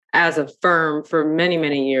as a firm, for many,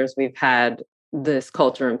 many years, we've had this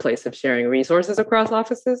culture in place of sharing resources across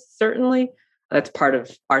offices, certainly. That's part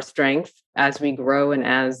of our strength as we grow and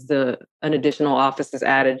as an additional office is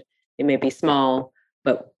added. It may be small,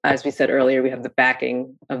 but as we said earlier, we have the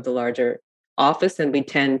backing of the larger office, and we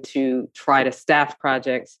tend to try to staff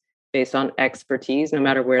projects based on expertise, no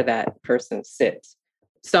matter where that person sits.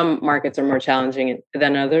 Some markets are more challenging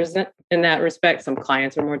than others in that respect. Some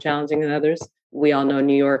clients are more challenging than others. We all know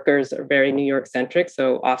New Yorkers are very New York centric.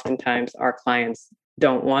 So oftentimes our clients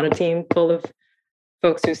don't want a team full of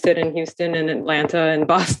folks who sit in Houston and Atlanta and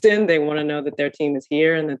Boston. They want to know that their team is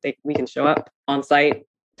here and that we can show up on site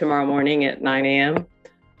tomorrow morning at 9 a.m.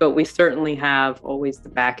 But we certainly have always the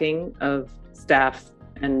backing of staff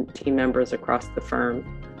and team members across the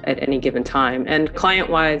firm at any given time. And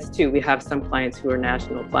client-wise, too, we have some clients who are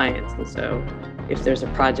national clients. And so if there's a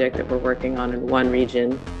project that we're working on in one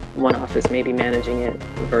region, one office may be managing it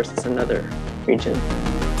versus another region.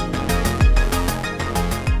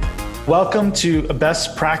 Welcome to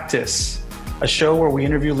Best Practice, a show where we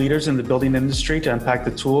interview leaders in the building industry to unpack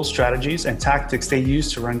the tools, strategies, and tactics they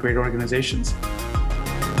use to run great organizations.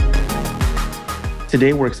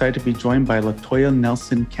 Today, we're excited to be joined by Latoya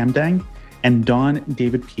Nelson Kamdang and Don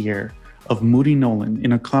David Pierre of Moody Nolan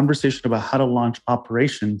in a conversation about how to launch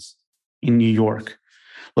operations in New York.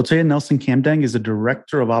 Latoya Nelson Kamdang is the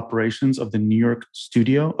Director of Operations of the New York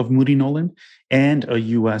studio of Moody Nolan and a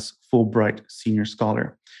U.S. Fulbright Senior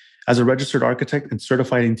Scholar. As a registered architect and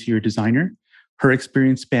certified interior designer, her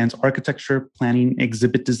experience spans architecture, planning,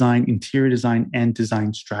 exhibit design, interior design, and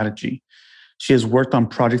design strategy. She has worked on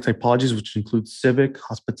project typologies, which include civic,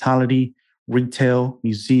 hospitality, retail,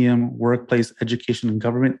 museum, workplace, education, and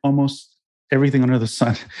government, almost everything under the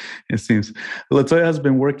sun, it seems. Latoya has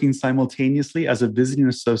been working simultaneously as a visiting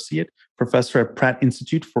associate professor at Pratt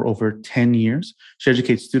Institute for over 10 years. She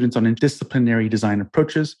educates students on interdisciplinary design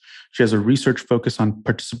approaches. She has a research focus on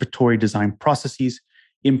participatory design processes,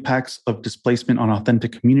 impacts of displacement on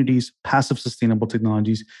authentic communities, passive sustainable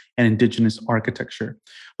technologies, and indigenous architecture.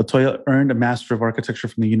 Latoya earned a Master of Architecture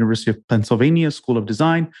from the University of Pennsylvania School of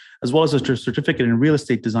Design, as well as a certificate in Real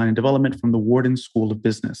Estate Design and Development from the Wharton School of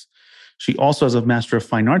Business. She also has a Master of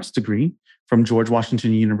Fine Arts degree from George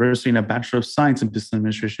Washington University and a Bachelor of Science in Business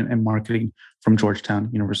Administration and Marketing from Georgetown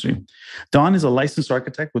University. Don is a licensed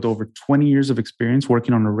architect with over 20 years of experience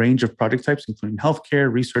working on a range of project types, including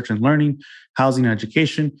healthcare, research and learning, housing and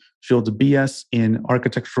education. She holds a BS in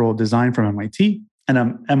architectural design from MIT and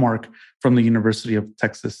an MArch from the University of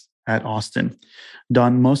Texas at Austin.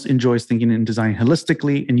 Don most enjoys thinking and design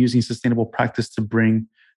holistically and using sustainable practice to bring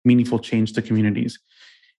meaningful change to communities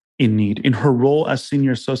in need. In her role as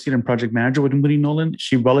senior associate and project manager with Moody Nolan,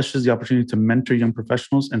 she relishes the opportunity to mentor young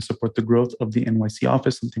professionals and support the growth of the NYC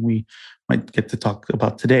office, something we might get to talk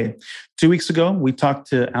about today. 2 weeks ago, we talked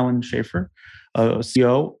to Alan Schaefer,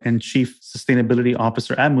 CEO and Chief Sustainability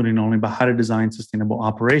Officer at Moody Nolan, about how to design sustainable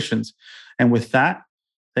operations. And with that,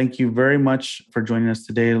 thank you very much for joining us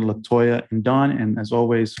today, Latoya and Don. And as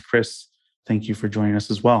always, Chris, thank you for joining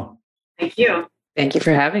us as well. Thank you. Thank you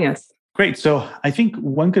for having us. Great. So I think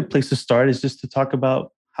one good place to start is just to talk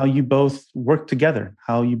about how you both work together,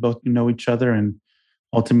 how you both know each other, and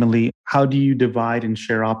ultimately, how do you divide and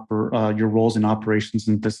share your roles in operations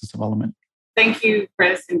and business development? Thank you,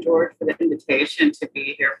 Chris and George, for the invitation to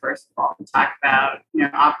be here, first of all, to talk about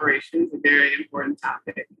operations, a very important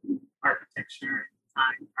topic in architecture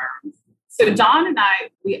and design firms. So Don and I,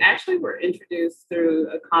 we actually were introduced through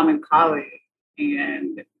a common colleague,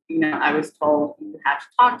 and I was told you have to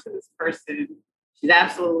talk to this person. She's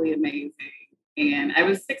absolutely amazing. And I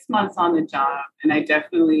was 6 months on the job, and I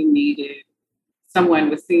definitely needed someone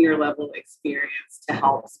with senior level experience to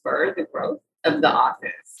help spur the growth of the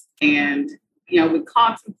office. And, we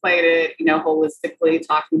contemplated, holistically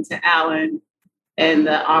talking to Alan and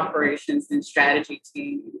the operations and strategy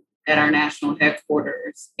team at our national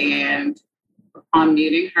headquarters. And upon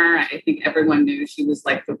meeting her, I think everyone knew she was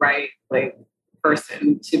like the right,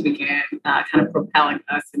 person to begin kind of propelling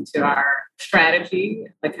us into our strategy,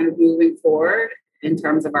 kind of moving forward in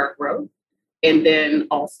terms of our growth. And then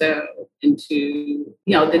also into,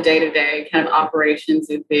 the day-to-day kind of operations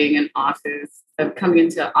of being an office, of coming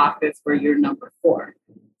into an office where you're number 4.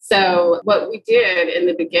 So what we did in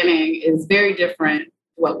the beginning is very different to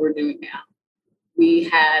what we're doing now. We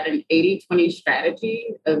had an 80-20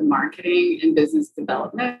 strategy of marketing and business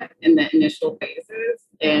development in the initial phases,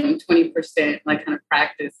 and 20% kind of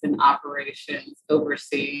practice and operations,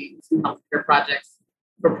 overseeing some healthcare projects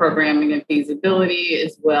for programming and feasibility,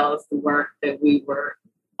 as well as the work that we were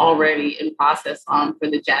already in process on for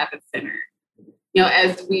the Javits Center.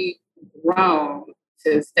 As we grown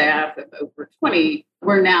to staff of over 20,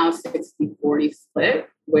 we're now 60-40 split,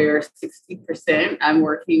 where 60% I'm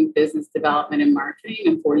working business development and marketing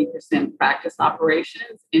and 40% practice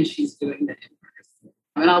operations, and she's doing the inverse.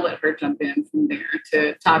 And I'll let her jump in from there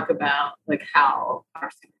to talk about like how our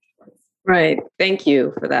synergy works. Right. Thank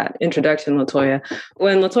you for that introduction, Latoya.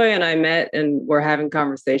 When Latoya and I met and were having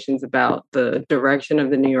conversations about the direction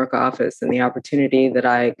of the New York office and the opportunity that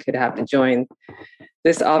I could have to join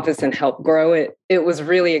this office and help grow it, it was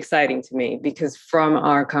really exciting to me because from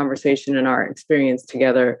our conversation and our experience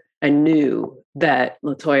together, I knew that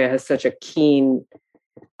Latoya has such a keen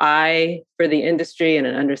eye for the industry and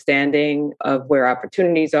an understanding of where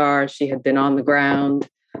opportunities are. She had been on the ground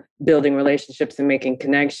building relationships and making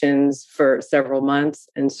connections for several months.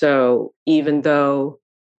 And so even though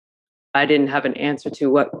I didn't have an answer to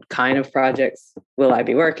what kind of projects will I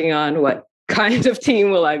be working on, what kind of team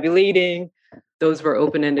will I be leading, those were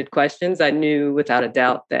open-ended questions. I knew without a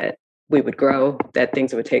doubt that we would grow, that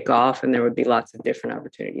things would take off, and there would be lots of different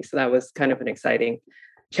opportunities. So that was kind of an exciting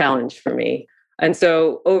challenge for me. And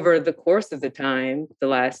so over the course of the time, the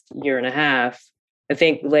last year and a half, I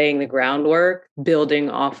think laying the groundwork, building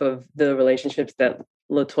off of the relationships that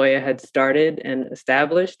Latoya had started and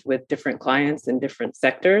established with different clients in different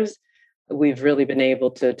sectors, we've really been able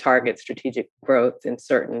to target strategic growth in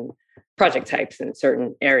certain project types in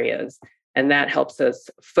certain areas. And that helps us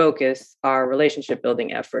focus our relationship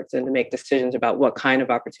building efforts and to make decisions about what kind of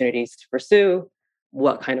opportunities to pursue,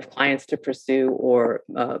 what kind of clients to pursue, or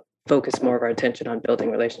focus more of our attention on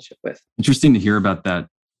building relationship with. Interesting to hear about that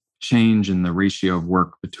change in the ratio of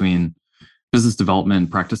work between business development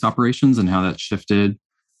and practice operations and how that's shifted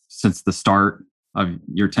since the start of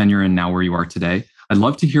your tenure and now where you are today. I'd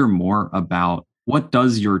love to hear more about what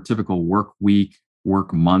does your typical work week,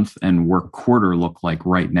 work month, and work quarter look like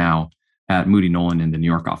right now at Moody Nolan in the New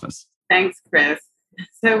York office? Thanks, Chris.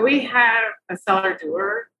 So we have a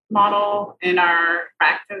seller-doer model in our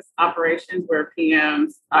practice operations where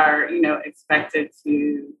PMs are, expected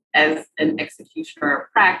to, as an executioner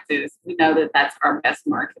of practice, we know that that's our best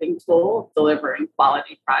marketing tool, delivering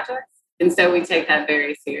quality projects. And so we take that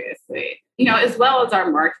very seriously. As well as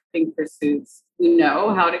our marketing pursuits, we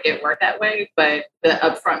know how to get work that way, but the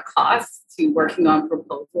upfront costs to working on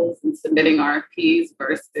proposals and submitting RFPs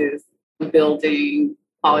versus building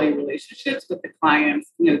quality relationships with the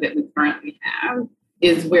clients, that we currently have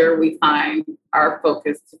is where we find our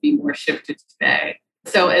focus to be more shifted today.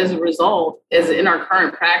 So as a result, as in our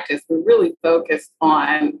current practice, we're really focused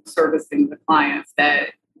on servicing the clients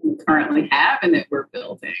that we currently have and that we're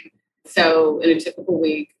building. So in a typical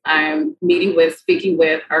week, I'm speaking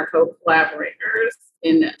with our co-collaborators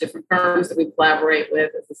in different firms that we collaborate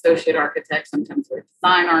with as associate architects, sometimes we're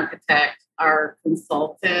design architect, our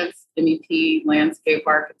consultants, MEP, landscape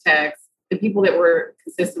architects, the people that we're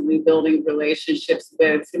consistently building relationships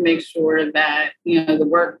with to make sure that, the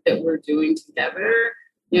work that we're doing together,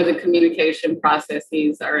 the communication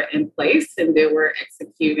processes are in place and that we're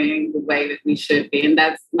executing the way that we should be. And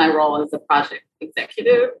that's my role as a project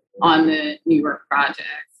executive on the New York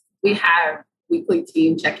projects. We have weekly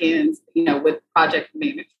team check-ins, with project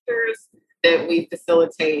managers that we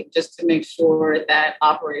facilitate just to make sure that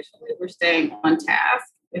operationally we're staying on task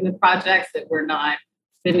in the projects, that we're not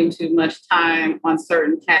spending too much time on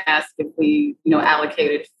certain tasks if we,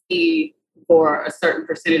 allocated fee for a certain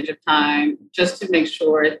percentage of time, just to make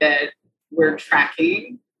sure that we're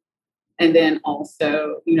tracking and then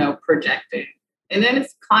also, projecting. And then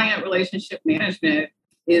it's client relationship management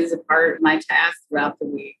is a part of my task throughout the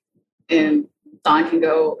week. And Dawn can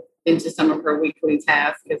go into some of her weekly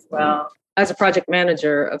tasks as well. As a project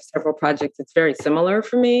manager of several projects, it's very similar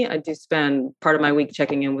for me. I do spend part of my week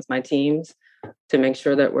checking in with my teams to make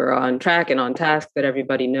sure that we're on track and on task, that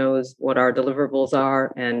everybody knows what our deliverables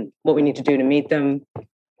are and what we need to do to meet them.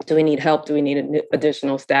 Do we need help? Do we need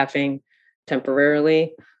additional staffing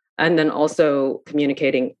temporarily? And then also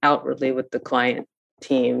communicating outwardly with the client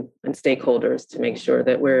team and stakeholders to make sure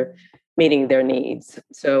that we're meeting their needs.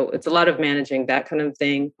 So it's a lot of managing that kind of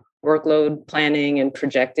thing, workload planning and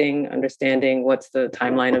projecting, understanding what's the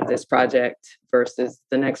timeline of this project versus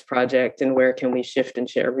the next project and where can we shift and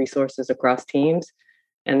share resources across teams.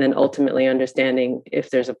 And then ultimately understanding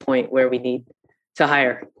if there's a point where we need to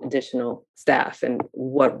hire additional staff and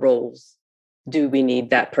what roles do we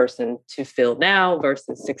need that person to fill now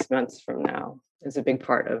versus 6 months from now is a big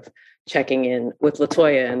part of checking in with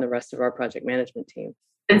Latoya and the rest of our project management team.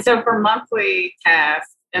 And so for monthly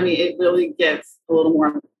tasks, it really gets a little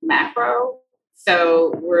more macro.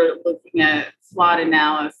 So we're looking at SWOT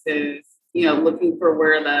analysis, looking for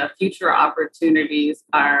where the future opportunities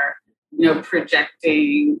are,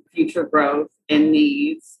 projecting future growth and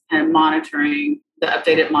needs and monitoring, the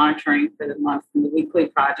updated monitoring for the month and the weekly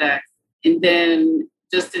projects. And then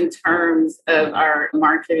just in terms of our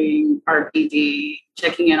marketing, our BD,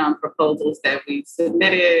 checking in on proposals that we've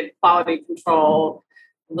submitted, quality control,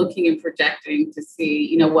 looking and projecting to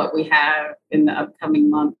see, what we have in the upcoming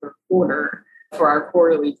month or quarter for our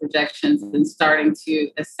quarterly projections, and starting to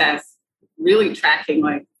assess, really tracking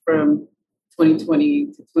like from 2020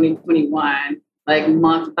 to 2021, like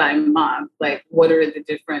month by month, like what are the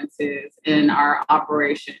differences in our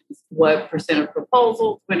operations? What percent of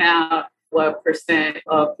proposals went out? What percent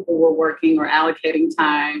of people were working or allocating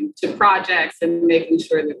time to projects, and making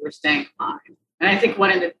sure that we're staying in line. And I think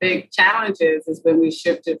one of the big challenges is when we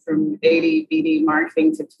shifted from 80 BD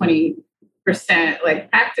marketing to 20% like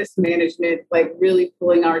practice management, like really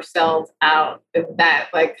pulling ourselves out of that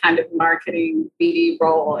like kind of marketing BD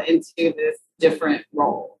role into this different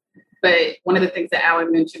role. But one of the things that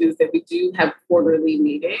Alan mentioned is that we do have quarterly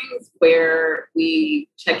meetings where we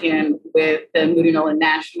check in with the Moody Nolan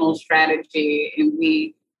national strategy, and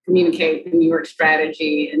we communicate the New York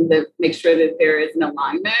strategy and make sure that there is an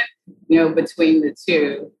alignment, between the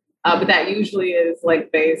two. But that usually is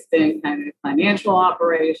like based in kind of financial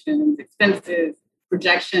operations, expenses,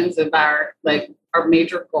 projections of our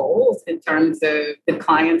major goals in terms of the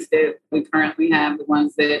clients that we currently have, the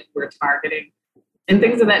ones that we're targeting, and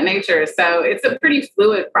things of that nature. So it's a pretty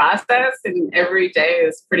fluid process, and every day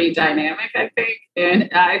is pretty dynamic, I think. And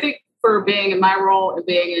I think for being in my role and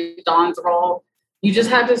being in Dawn's role, you just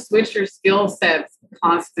have to switch your skill sets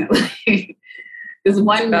constantly. It's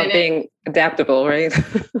about being adaptable, right?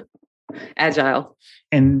 Agile.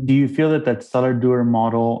 And do you feel that seller doer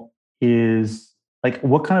model is like,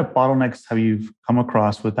 what kind of bottlenecks have you come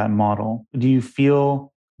across with that model? Do you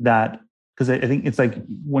feel that, because I think it's like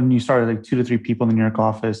when you started like 2 to 3 people in the New York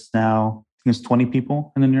office, now I think it's 20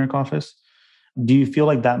 people in the New York office. Do you feel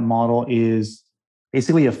like that model is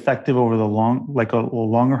basically effective over the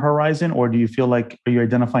longer horizon? Or do you feel like, are you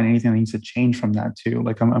identifying anything that needs to change from that too?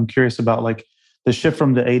 Like, I'm curious about like the shift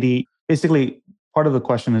from the 80, basically part of the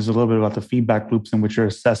question is a little bit about the feedback loops in which you're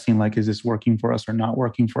assessing, like, is this working for us or not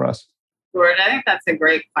working for us? Sure, I think that's a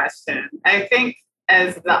great question. I think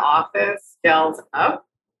as the office scales up,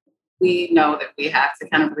 we know that we have to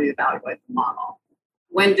kind of reevaluate the model.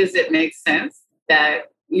 When does it make sense that,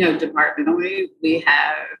 departmentally we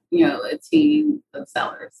have, a team of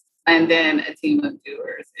sellers and then a team of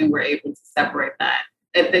doers, and we're able to separate that.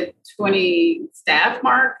 At the 20 staff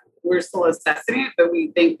mark, we're still assessing it, but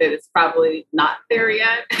we think that it's probably not there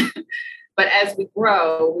yet. But as we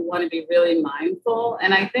grow, we want to be really mindful.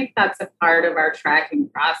 And I think that's a part of our tracking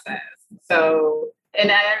process. So,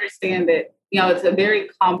 and I understand that, it's a very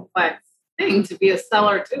complex thing to be a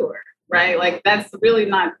seller doer, right? Like that's really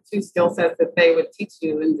not 2 skill sets that they would teach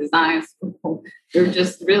you in design school. You're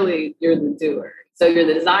the doer. So you're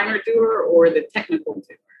the designer doer or the technical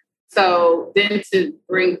doer. So then to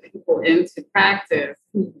bring people into practice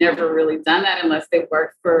who've never really done that unless they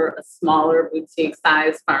work for a smaller boutique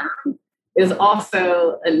size firm is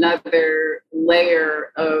also another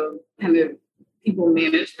layer of kind of people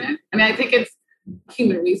management. I mean, I think it's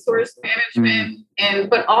human resource management.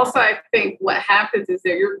 But also I think what happens is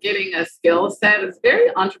that you're getting a skill set that's very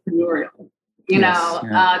entrepreneurial,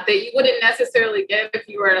 that you wouldn't necessarily get if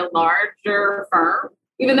you were at a larger firm.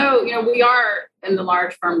 Even though, we are in the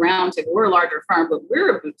large firm roundtable, we're a larger firm, but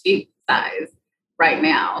we're a boutique size right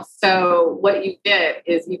now. So what you get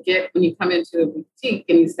is when you come into a boutique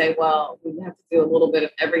and you say, well, we have to do a little bit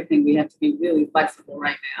of everything. We have to be really flexible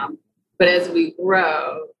right now. But as we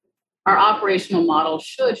grow, our operational model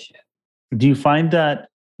should shift. Do you find that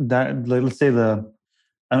let's say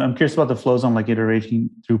I'm curious about the flows on like iterating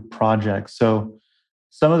through projects. So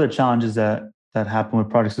some of the challenges that happen with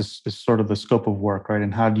projects is sort of the scope of work, right?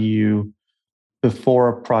 And how do you, before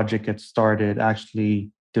a project gets started, actually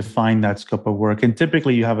define that scope of work? And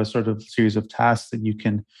typically you have a sort of series of tasks that you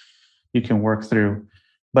can work through.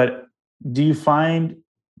 But do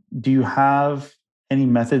you have any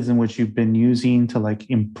methods in which you've been using to like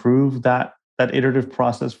improve that iterative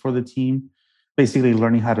process for the team? Basically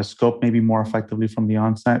learning how to scope maybe more effectively from the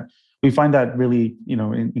onset. We find that really,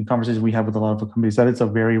 in conversations we have with a lot of companies, that it's a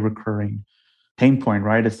very recurring pain point,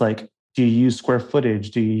 right? It's like, do you use square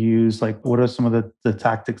footage? Do you use what are some of the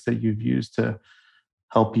tactics that you've used to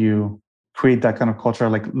help you create that kind of culture,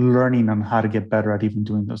 like learning on how to get better at even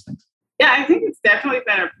doing those things? Yeah, I think it's definitely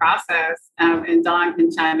been a process. And Dawn can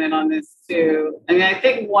chime in on this too. I mean, I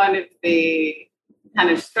think one of the kind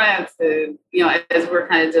of strengths is, as we're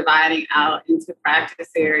kind of dividing out into practice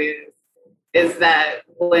areas, is that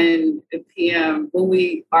when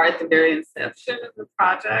we are at the very inception of the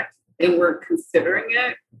project and we're considering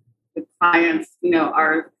it, the clients,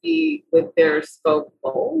 RFP with their scope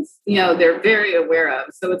goals, they're very aware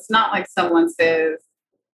of. So it's not like someone says,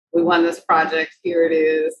 we won this project, here it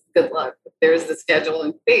is, good luck. There's the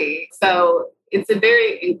scheduling fee. So it's a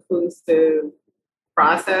very inclusive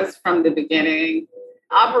process from the beginning.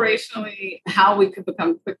 Operationally, how we could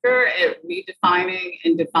become quicker at redefining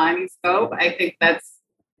and defining scope, I think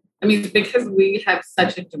because we have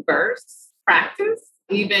such a diverse practice,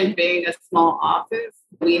 even being a small office,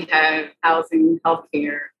 we have housing,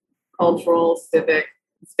 healthcare, cultural, civic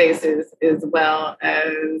spaces, as well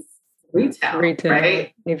as retail,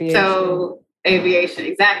 right? Aviation. So aviation,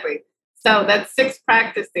 exactly. So that's 6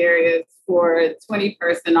 practice areas for a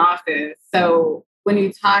 20-person office. So when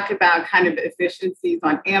you talk about kind of efficiencies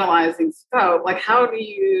on analyzing scope, like how do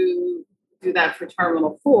you do that for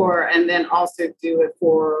Terminal 4 and then also do it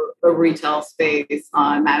for a retail space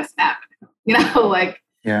on Madison Avenue?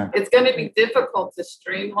 It's going to be difficult to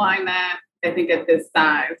streamline that, I think, at this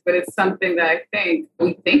size, but it's something that I think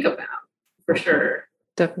we think about for sure.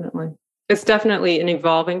 Definitely. It's definitely an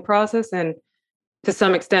evolving process, and to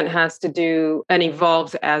some extent has to do and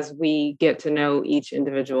evolves as we get to know each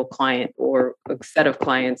individual client or a set of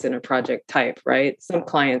clients in a project type, right? Some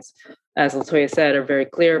clients, as LaToya said, are very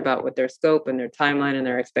clear about what their scope and their timeline and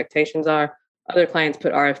their expectations are. Other clients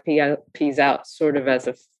put RFPs out sort of as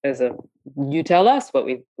a you tell us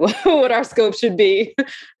what our scope should be.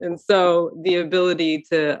 And so the ability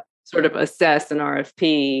to sort of assess an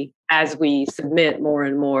RFP as we submit more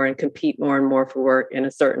and more and compete more and more for work in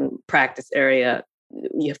a certain practice area,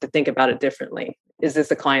 you have to think about it differently. Is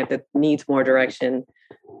this a client that needs more direction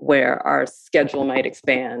where our schedule might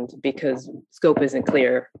expand because scope isn't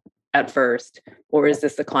clear at first? Or is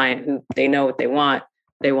this a client who they know what they want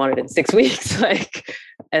it in 6 weeks?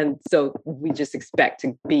 And so we just expect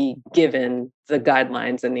to be given the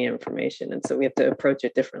guidelines and the information. And so we have to approach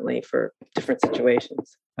it differently for different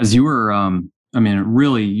situations. As you were,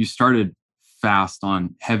 really, you started fast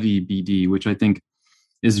on heavy BD, which I think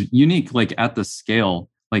is unique, at the scale.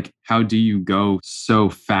 How do you go so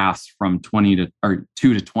fast from 2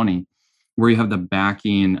 to 20, where you have the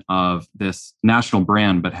backing of this national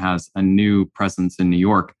brand, but has a new presence in New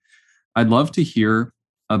York? I'd love to hear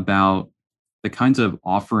about the kinds of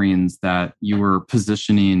offerings that you were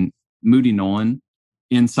positioning Moody Nolan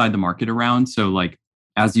inside the market around. So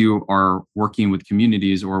as you are working with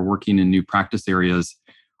communities or working in new practice areas,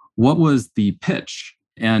 what was the pitch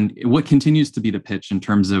and what continues to be the pitch in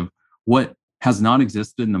terms of what has not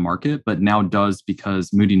existed in the market, but now does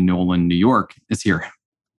because Moody Nolan New York is here?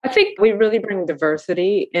 I think we really bring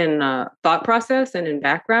diversity in thought process and in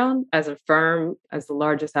background. As a firm, as the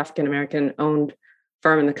largest African-American owned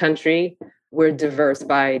firm in the country, we're diverse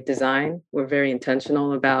by design. We're very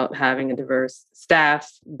intentional about having a diverse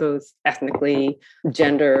staff, both ethnically,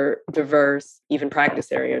 gender diverse, even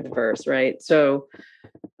practice area diverse, right? So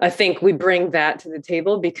I think we bring that to the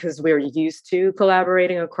table because we're used to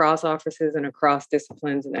collaborating across offices and across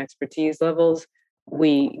disciplines and expertise levels.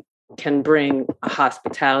 We can bring a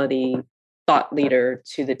hospitality thought leader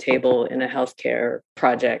to the table in a healthcare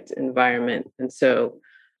project environment. And so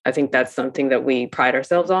I think that's something that we pride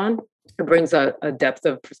ourselves on. It brings a depth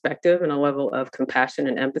of perspective and a level of compassion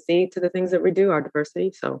and empathy to the things that we do, our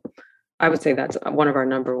diversity. So I would say that's one of our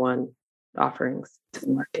number one offerings to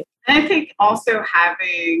the market. And I think also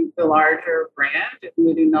having the larger brand,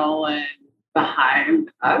 Moody Nolan,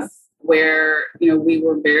 behind us, where, we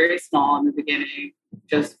were very small in the beginning,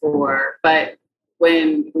 but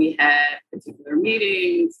when we had particular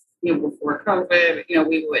meetings, before COVID,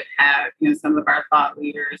 we would have, some of our thought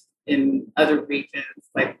leaders in other regions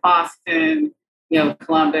like Boston,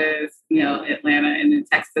 Columbus, Atlanta, and the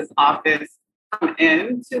Texas office come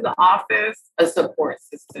into the office a support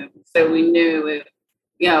system. So we knew if,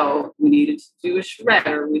 we needed to do a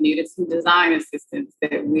shredder, we needed some design assistance,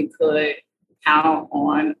 that we could count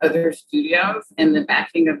on other studios and the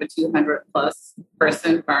backing of a 200 plus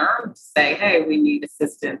person firm to say, hey, we need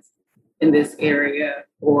assistance in this area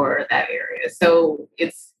or that area. So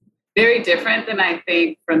it's very different than I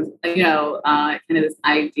think from, kind of this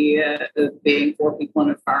idea of being 4 people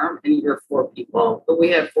in a firm and you're 4 people, but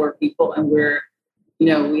we have 4 people and we're,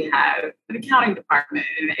 we have an accounting department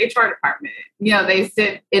and an HR department. They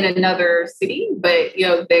sit in another city, but,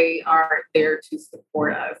 they are there to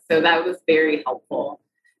support us. So that was very helpful.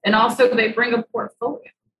 And also they bring a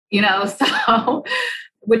portfolio, so,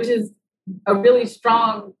 which is a really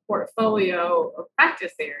strong portfolio of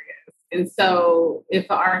practice areas. And so if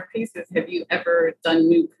the RFP says, have you ever done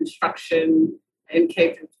new construction in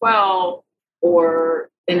K through 12? or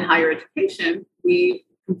in higher education, we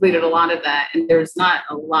completed a lot of that. And there's not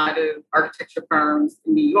a lot of architecture firms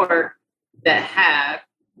in New York that have,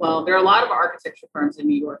 well, there are a lot of architecture firms in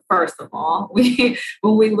New York, first of all, when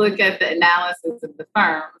we look at the analysis of the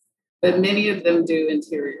firms, but many of them do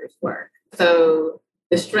interiors work. So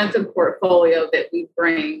the strength of portfolio that we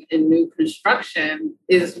bring in new construction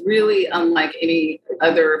is really unlike any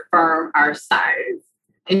other firm our size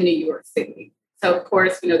in New York City. So of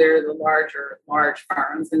course, there are the large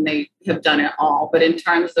firms and they have done it all. But in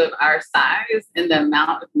terms of our size and the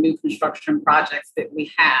amount of new construction projects that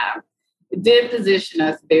we have, it did position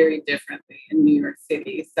us very differently in New York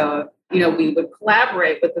City. So, we would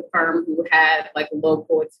collaborate with a firm who had like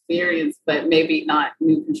local experience, but maybe not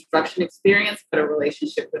new construction experience, but a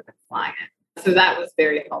relationship with the client. So that was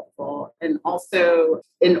very helpful. And also,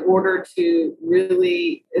 in order to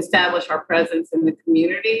really establish our presence in the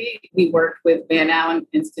community, we worked with Van Allen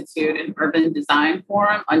Institute and Urban Design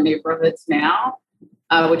Forum on Neighborhoods Now,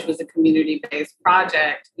 which was a community-based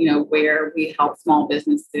project, where we help small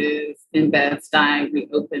businesses in Bed-Stuy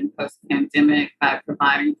reopen post-pandemic by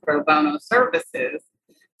providing pro bono services.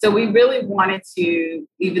 So we really wanted to,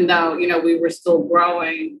 even though, we were still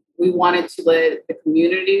growing, we wanted to let the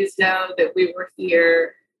communities know that we were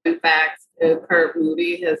here. In fact, Kurt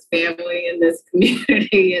Moody has family in this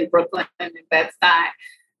community in Brooklyn and Bed-Stuy.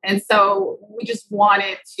 And so we just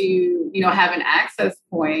wanted to, have an access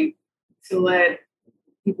point to let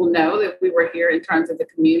people know that we were here in terms of the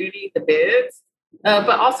community, the bids, but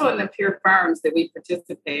also in the peer firms that we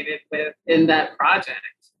participated with in that project,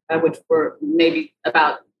 which were maybe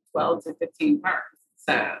about 12 to 15 firms.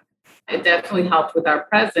 So it definitely helped with our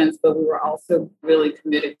presence, but we were also really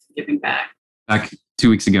committed to giving back. Back 2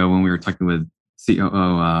 weeks ago when we were talking with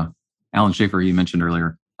COO Alan Schaefer, he mentioned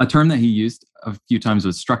earlier, a term that he used a few times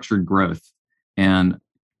was structured growth. And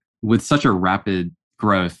with such a rapid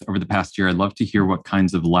growth over the past year, I'd love to hear what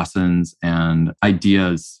kinds of lessons and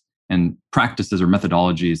ideas and practices or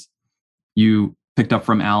methodologies you picked up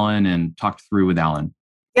from Alan and talked through with Alan.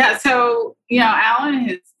 Yeah, so, Alan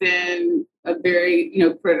has been a very,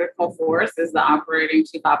 critical force as the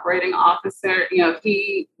chief operating officer.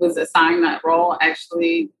 He was assigned that role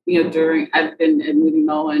actually, I've been at Moody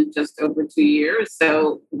Nolan just over 2 years.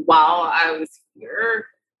 So while I was here,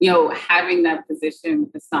 having that position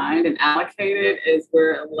assigned and allocated as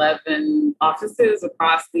we're 11 offices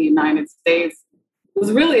across the United States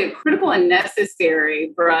was really critical and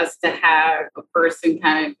necessary for us to have a person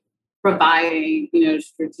kind of providing,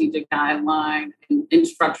 strategic guideline and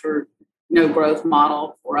structured, growth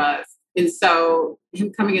model for us. And so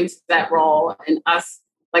him coming into that role and us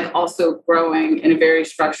also growing in a very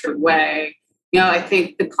structured way, I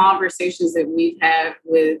think the conversations that we've had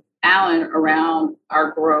with Alan around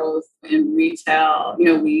our growth in retail,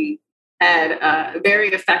 we had a very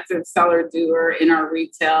effective seller doer in our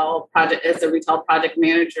retail project as a retail project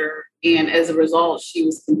manager. And as a result, she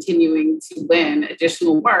was continuing to win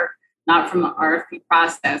additional work, not from the RFP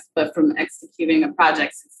process, but from executing a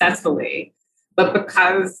project successfully. But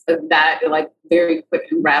because of that, very quick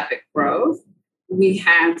and rapid growth, we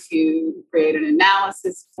had to create an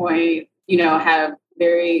analysis point, have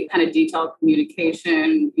very kind of detailed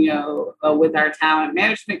communication, with our talent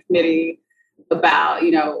management committee about,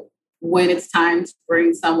 when it's time to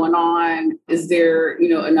bring someone on, is there,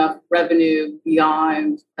 enough revenue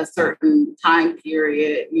beyond a certain time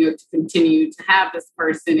period, to continue to have this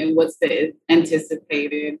person, and what's the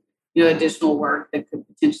anticipated, additional work that could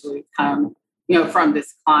potentially come, from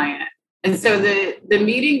this client. And so the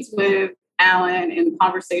meetings with Alan and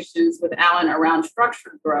conversations with Alan around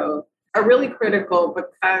structured growth are really critical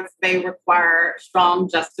because they require strong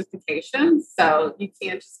justifications. So you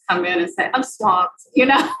can't just come in and say, I'm swamped,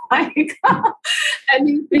 and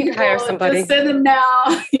you can hire somebody. Just send them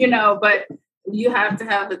now, but you have to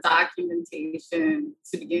have the documentation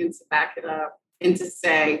to begin to back it up and to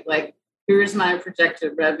say, here's my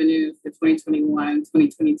projected revenue for 2021,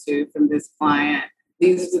 2022 from this client.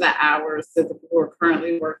 These are the hours that the people who are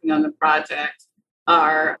currently working on the project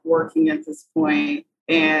are working at this point.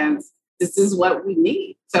 And this is what we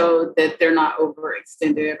need so that they're not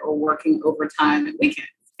overextended or working overtime and weekends.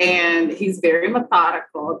 And he's very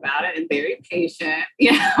methodical about it and very patient,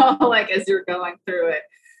 as you're going through it.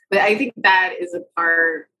 But I think that is a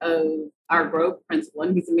part of our growth principle.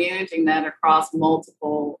 And he's managing that across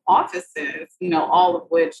multiple offices, all of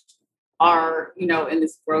which are, in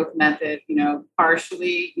this growth method,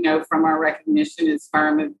 partially, from our recognition as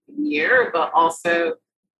Firm of the Year, but also,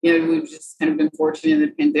 we've just kind of been fortunate in the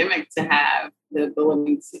pandemic to have the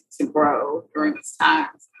ability to grow during this time.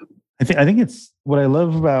 So. I think it's what I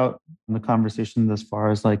love about the conversation thus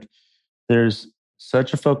far is there's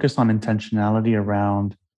such a focus on intentionality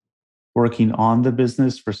around working on the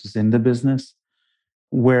business versus in the business,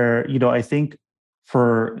 where, I think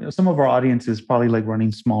for some of our audience is probably like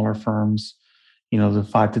running smaller firms, the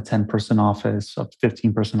 5 to 10 person office, up to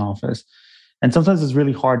 15-person office. And sometimes it's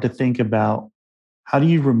really hard to think about how do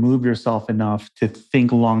you remove yourself enough to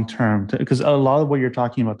think long term? Because a lot of what you're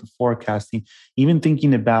talking about, the forecasting, even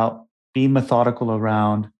thinking about being methodical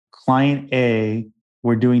around client A,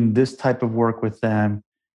 we're doing this type of work with them.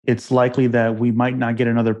 It's likely that we might not get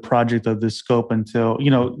another project of this scope until,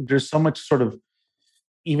 there's so much sort of,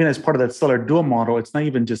 even as part of that seller dual model, it's not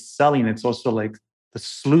even just selling, it's also like the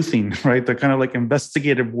sleuthing, right? The kind of like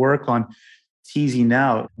investigative work on teasing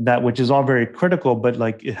out that, which is all very critical, but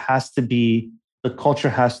like it has to be, the culture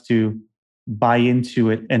has to buy into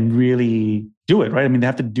it and really do it, right? I mean, they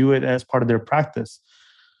have to do it as part of their practice.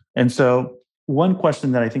 And so one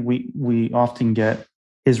question that I think we often get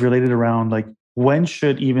is related around like, when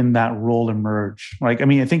should even that role emerge? Like, I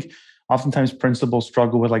mean, I think oftentimes principals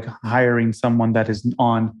struggle with like hiring someone that is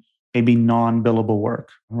on maybe non-billable work,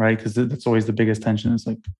 right? Because that's always the biggest tension is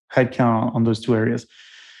like headcount on those two areas.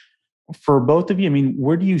 For both of you, I mean,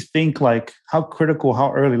 where do you think, like, how critical,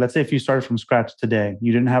 how early, let's say if you started from scratch today,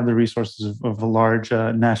 you didn't have the resources of a large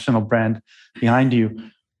national brand behind you,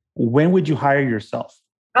 when would you hire yourself?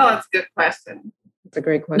 Oh, that's a good question. It's a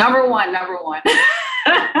great question. Number one.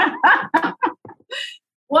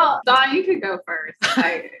 Well, Dawn, you could go first.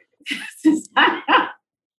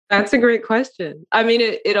 That's a great question. I mean,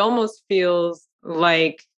 it almost feels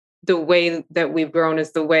like the way that we've grown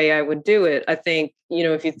is the way I would do it. I think,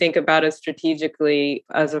 if you think about it strategically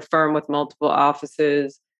as a firm with multiple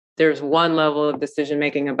offices, there's one level of decision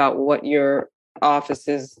making about what your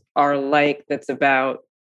offices are like. That's about,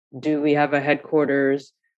 do we have a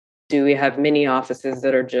headquarters? Do we have mini offices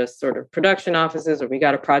that are just sort of production offices, or we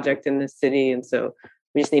got a project in this city, and so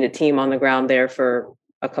we just need a team on the ground there for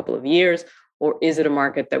a couple of years? Or is it a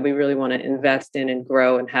market that we really want to invest in and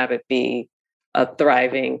grow and have it be a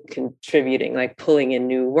thriving, contributing, like pulling in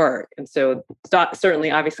new work? And so certainly,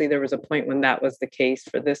 obviously, there was a point when that was the case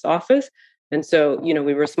for this office. And so,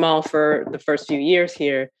 we were small for the first few years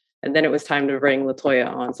here, and then it was time to bring LaToya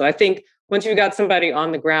on. So I think once you got somebody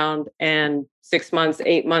on the ground and 6 months,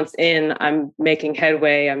 8 months in, I'm making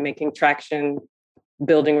headway, I'm making traction,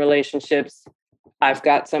 building relationships. I've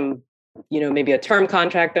got some, maybe a term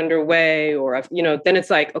contract underway, or, then it's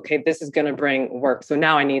like, okay, this is going to bring work. So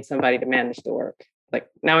now I need somebody to manage the work. Like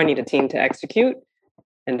now I need a team to execute.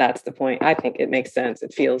 And that's the point. I think it makes sense.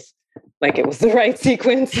 It feels like it was the right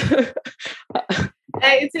sequence.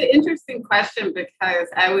 It's an interesting question because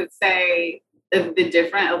I would say of the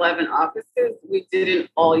different 11 offices, we didn't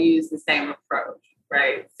all use the same approach,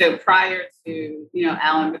 right? So prior to,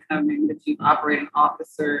 Alan becoming the chief operating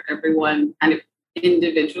officer, everyone kind of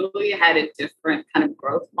individually had a different kind of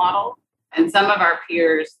growth model. And some of our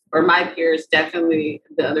peers, or my peers, definitely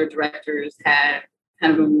the other directors had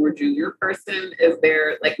kind of a more junior person as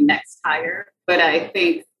their like next hire. But I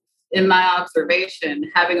think in my observation,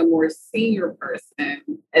 having a more senior person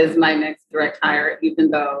as my next direct hire,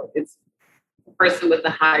 even though it's a person with a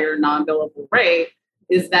higher non-billable rate,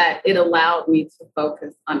 is that it allowed me to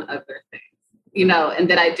focus on other things, and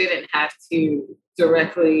that I didn't have to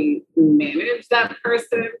directly manage that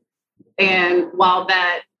person. And while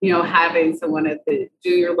that, having someone at the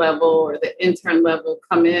junior level or the intern level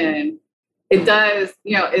come in, it does,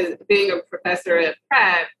 as being a professor at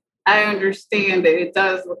Pratt, I understand that it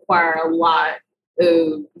does require a lot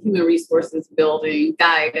of human resources building,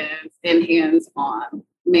 guidance, and hands-on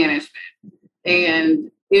management.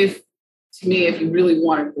 And if you really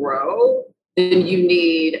want to grow, then you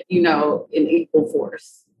need, an equal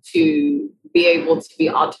force to be able to be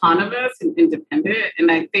autonomous and independent.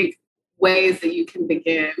 And I think ways that you can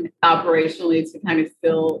begin operationally to kind of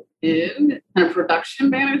fill in kind of production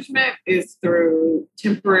management is through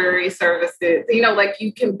temporary services. Like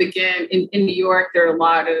you can begin in New York, there are a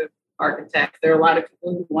lot of architects, there are a lot of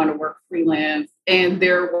people who want to work freelance, and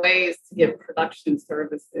there are ways to get production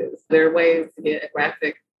services. There are ways to get a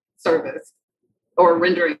graphic service or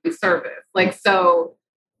rendering service. Like, so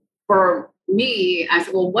for me, I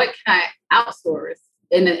said, well, what can I outsource?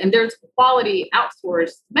 And there's quality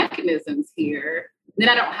outsource mechanisms here. Then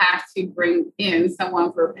I don't have to bring in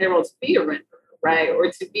someone for payroll to be a renderer, right?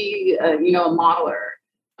 Or to be, a modeler.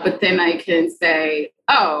 But then I can say,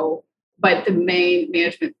 oh, but the main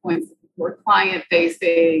management points were client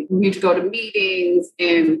facing. We need to go to meetings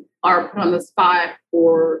and are put on the spot,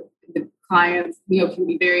 or the clients, can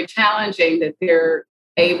be very challenging that they're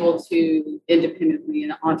able to independently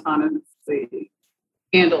and autonomously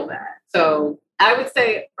handle that. So I would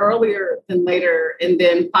say earlier than later, and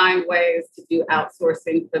then find ways to do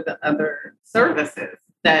outsourcing for the other services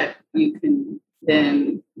that you can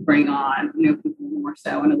then bring on, people more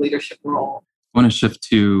so in a leadership role. I want to shift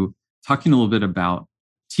to talking a little bit about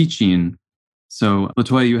teaching. So,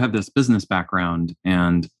 Latoya, you have this business background.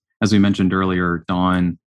 And as we mentioned earlier,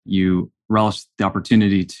 Dawn, you relished the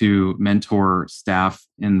opportunity to mentor staff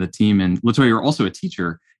in the team. And Latoya, you're also a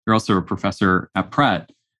teacher. You're also a professor at Pratt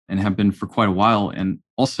and have been for quite a while, and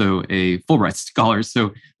also a Fulbright scholar.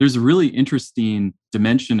 So there's a really interesting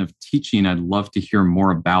dimension of teaching I'd love to hear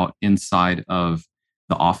more about inside of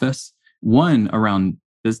the office. One around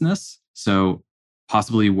business. So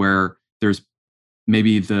possibly where there's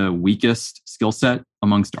maybe the weakest skill set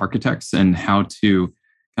amongst architects and how to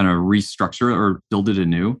kind of restructure or build it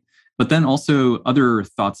anew. But then also other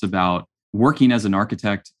thoughts about working as an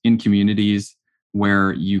architect in communities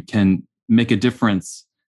where you can make a difference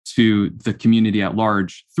to the community at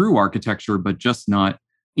large through architecture, but just not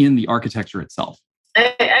in the architecture itself.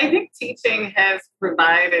 I think teaching has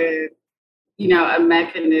provided, a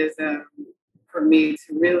mechanism for me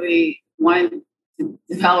to really, one, to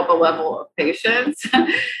develop a level of patience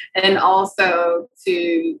and also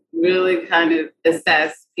to really kind of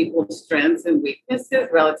assess people's strengths and weaknesses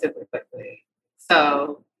relatively quickly.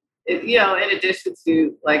 So, in addition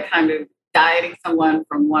to kind of guiding someone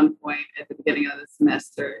from one point at the beginning of the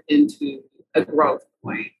semester into a growth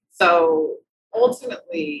point. So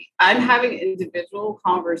ultimately, I'm having individual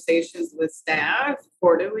conversations with staff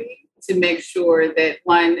quarterly to make sure that,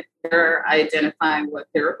 one, they're identifying what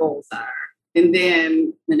their goals are, and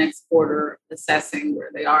then the next quarter assessing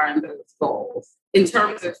where they are in those goals. In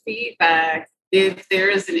terms of feedback, if there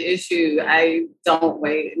is an issue, I don't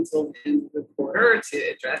wait until the end of the quarter to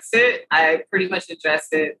address it. I pretty much address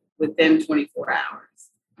it within 24 hours.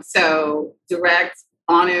 So direct,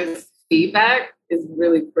 honest feedback is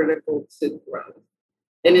really critical to growth.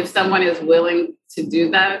 And if someone is willing to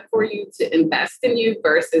do that for you, to invest in you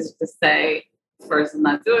versus to say, this person's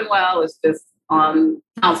not doing well, it's just on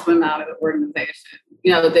councilman out of the organization,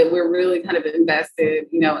 that we're really kind of invested,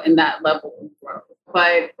 in that level of growth.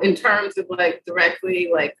 But in terms of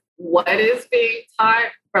directly, what is being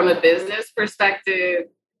taught from a business perspective,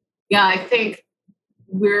 I think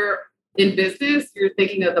we're in business, you're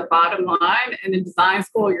thinking of the bottom line, and in design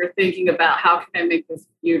school, you're thinking about how can I make this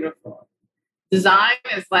beautiful. Design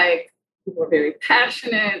is people are very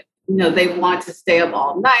passionate. They want to stay up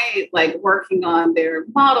all night, working on their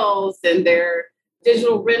models and their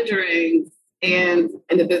digital renderings. And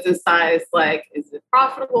in the business side, is it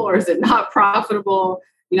profitable or is it not profitable?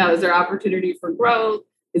 Is there opportunity for growth?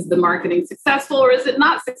 Is the marketing successful or is it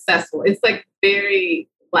not successful? It's very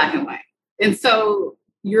black and white. And so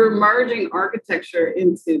you're merging architecture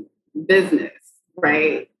into business,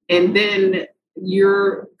 right? And then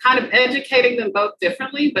you're kind of educating them both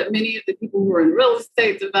differently, but many of the people who are in real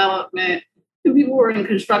estate development, the people who are in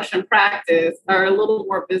construction practice are a little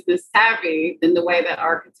more business savvy than the way that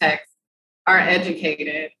architects are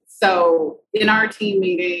educated. So in our team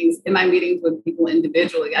meetings, in my meetings with people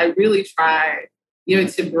individually, I really try,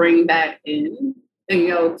 to bring that in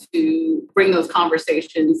and, to bring those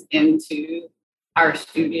conversations into our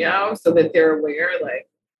studio so that they're aware,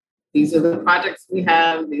 these are the projects we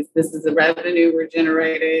have, this is the revenue we're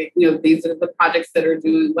generating, these are the projects that are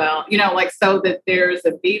doing well, so that there's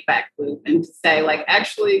a feedback loop and to say,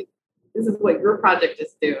 actually, this is what your project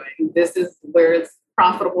is doing. This is where it's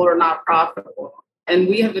profitable or not profitable. And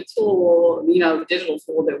we have a tool, the digital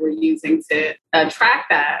tool that we're using to track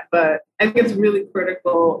that. But I think it's really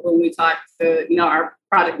critical when we talk to, our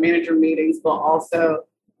project manager meetings, but also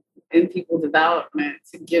in people development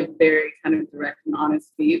to give very kind of direct and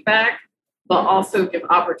honest feedback, but also give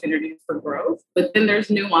opportunities for growth. But then there's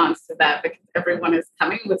nuance to that because everyone is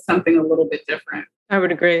coming with something a little bit different. I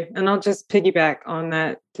would agree. And I'll just piggyback on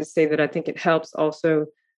that to say that I think it helps also.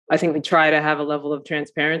 I think we try to have a level of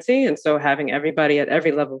transparency. And so having everybody at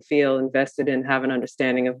every level feel invested in, have an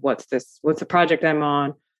understanding of what's the project I'm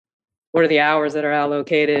on, what are the hours that are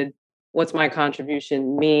allocated, what's my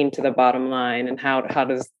contribution mean to the bottom line, and how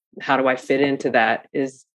do I fit into that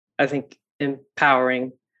is, I think,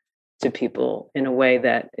 empowering to people in a way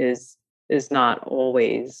that is not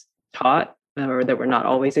always taught or that we're not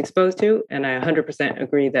always exposed to. And I 100%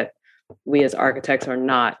 agree that we as architects are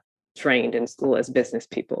not trained in school as business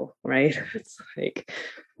people, right? It's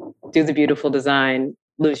do the beautiful design,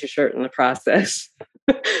 lose your shirt in the process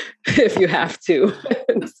if you have to.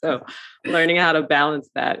 So learning how to balance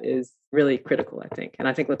that is really critical, I think. And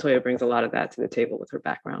I think Latoya brings a lot of that to the table with her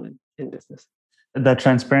background in business. That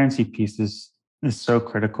transparency piece is so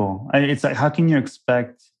critical. It's how can you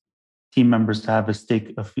expect team members to have a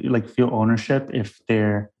stake of like feel ownership if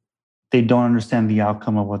they don't understand the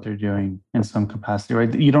outcome of what they're doing in some capacity,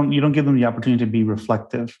 right? You don't give them the opportunity to be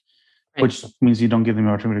reflective, right, which means you don't give them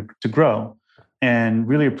the opportunity to grow. And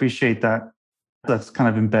really appreciate that that's kind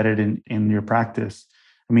of embedded in your practice.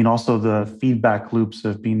 I mean, also the feedback loops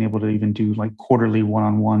of being able to even do like quarterly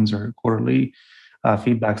one-on-ones or quarterly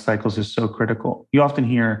feedback cycles is so critical. You often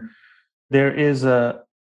hear there is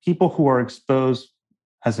people who are exposed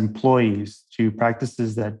as employees to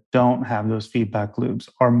practices that don't have those feedback loops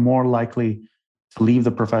are more likely to leave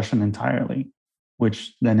the profession entirely,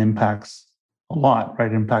 which then impacts a lot,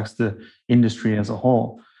 right? It impacts the industry as a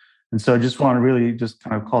whole. And so I just want to really just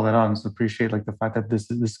kind of call that out and appreciate like the fact that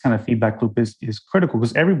this kind of feedback loop is critical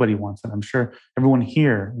because everybody wants it. I'm sure everyone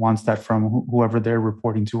here wants that from whoever they're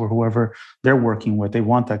reporting to or whoever they're working with. They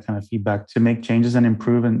want that kind of feedback to make changes and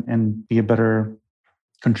improve and be a better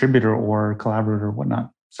contributor or collaborator or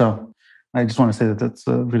whatnot. So I just want to say that that's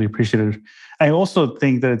really appreciated. I also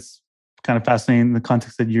think that it's kind of fascinating in the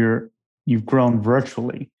context that you've grown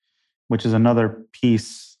virtually, which is another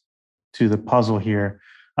piece to the puzzle here.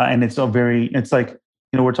 And it's like,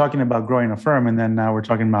 we're talking about growing a firm, and then now we're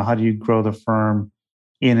talking about how do you grow the firm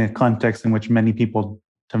in a context in which many people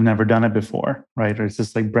have never done it before, right? Or it's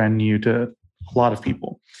just like brand new to a lot of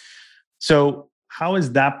people. So how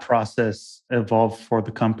has that process evolved for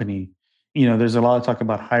the company? There's a lot of talk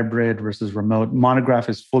about hybrid versus remote. Monograph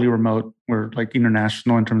is fully remote. We're like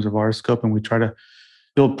international in terms of our scope, and we try to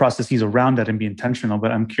build processes around that and be intentional.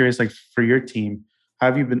 But I'm curious, like for your team, how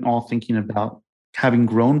have you been all thinking about having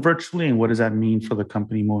grown virtually, and what does that mean for the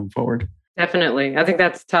company moving forward? Definitely. I think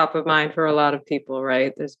that's top of mind for a lot of people,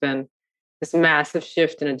 right? There's been this massive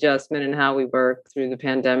shift and adjustment in how we work through the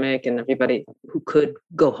pandemic, and everybody who could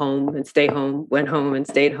go home and stay home went home and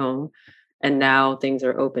stayed home. And now things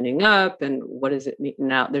are opening up. And what does it mean?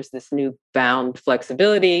 Now there's this new bound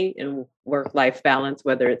flexibility in work-life balance,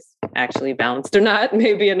 whether it's actually balanced or not,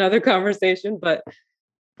 maybe another conversation, but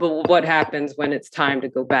what happens when it's time to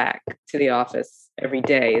go back to the office every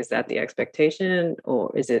day? Is that the expectation,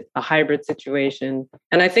 or is it a hybrid situation?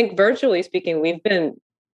 And I think virtually speaking, we've been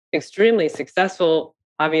extremely successful.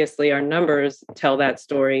 Obviously, our numbers tell that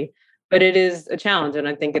story, but it is a challenge. And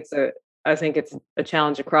I think it's a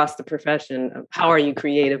challenge across the profession of how are you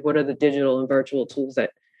creative? What are the digital and virtual tools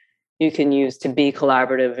that you can use to be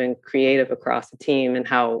collaborative and creative across a team, and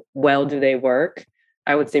how well do they work?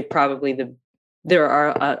 I would say probably there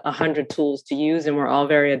are 100 tools to use, and we're all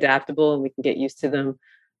very adaptable and we can get used to them.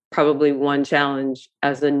 Probably one challenge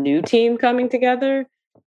as a new team coming together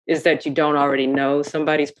is that you don't already know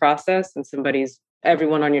somebody's process and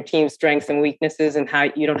everyone on your team's strengths and weaknesses, and how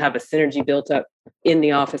you don't have a synergy built up in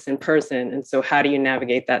the office in person. And so how do you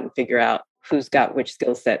navigate that and figure out who's got which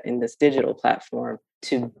skill set in this digital platform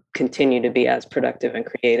to continue to be as productive and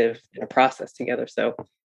creative in a process together? So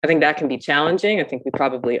I think that can be challenging. I think we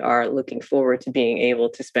probably are looking forward to being able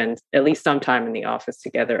to spend at least some time in the office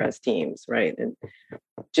together as teams, right? And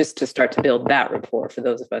just to start to build that rapport for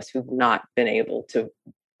those of us who've not been able to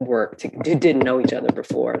who didn't know each other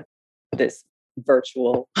before this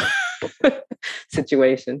virtual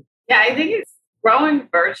situation. Yeah, I think it's growing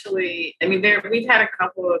virtually. I mean, we've had a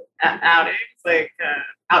couple of outings, like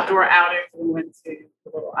outdoor outings. We went to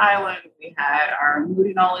the Little Island. We had our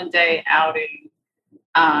Moody Nolan Day outing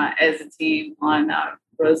as a team on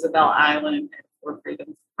Roosevelt Island at Fort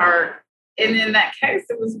Freedoms Park. And in that case,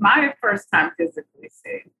 it was my first time physically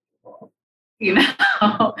seeing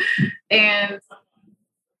people, and,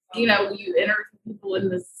 you interview people in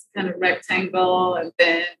this kind of rectangle, and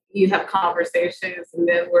then you have conversations, and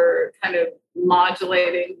then we're kind of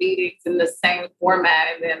modulating meetings in the same format,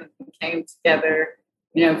 and then we came together,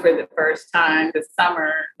 for the first time this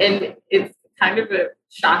summer. And it's kind of a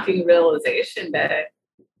shocking realization that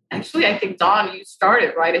actually, I think, Dawn, you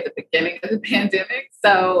started right at the beginning of the pandemic.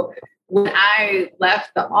 So when I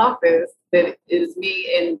left the office, that is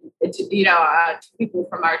me and two people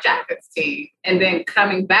from our Jackets team. And then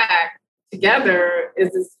coming back together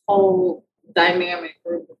is this whole dynamic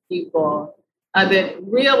group of people that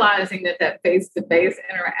realizing that face-to-face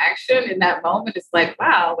interaction in that moment is like,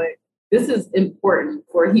 wow, like this is important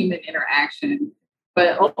for human interaction.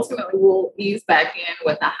 But ultimately, we'll ease back in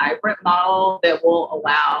with a hybrid model that will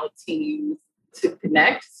allow teams to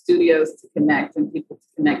connect, studios to connect, and people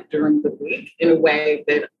to connect during the week in a way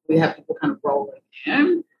that we have people kind of rolling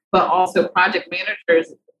in. But also project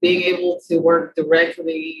managers being able to work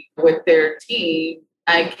directly with their team.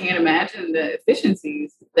 I can't imagine the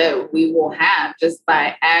efficiencies that we will have just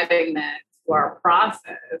by adding that to our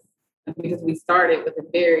process, because we started with a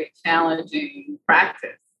very challenging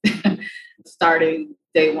practice. Starting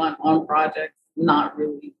day one on projects not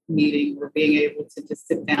really meeting or being able to just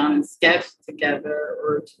sit down and sketch together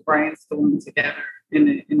or to brainstorm together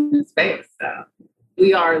in a space. So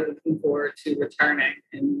we are looking forward to returning.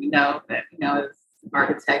 And we know that, as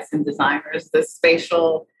architects and designers, the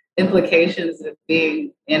spatial implications of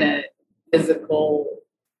being in a physical,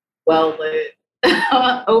 well-lit,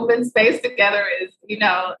 open space together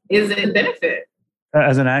is a benefit.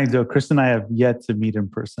 As an anecdote, Chris and I have yet to meet in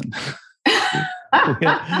person.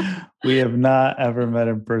 we have not ever met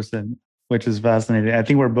in person, which is fascinating. I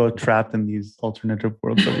think we're both trapped in these alternative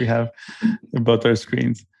worlds that we have in both our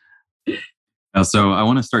screens. So I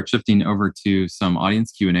want to start shifting over to some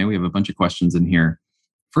audience Q&A. We have a bunch of questions in here.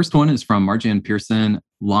 First one is from Marjan Pearson,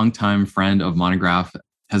 longtime friend of Monograph,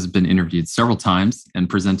 has been interviewed several times and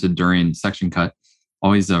presented during Section Cut.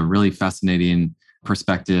 Always a really fascinating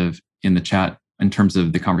perspective in the chat in terms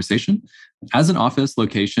of the conversation. As an office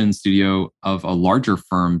location studio of a larger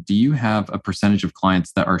firm, do you have a percentage of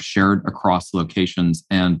clients that are shared across locations?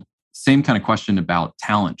 And same kind of question about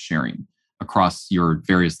talent sharing across your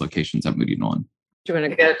various locations at Moody Nolan. Do you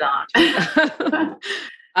want to go,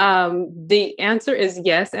 Don? The answer is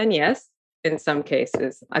yes and yes in some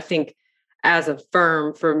cases. I think as a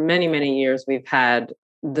firm, for many, many years, we've had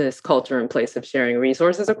this culture in place of sharing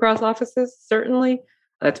resources across offices, certainly.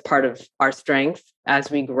 That's part of our strength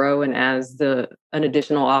as we grow and as an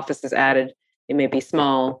additional office is added. It may be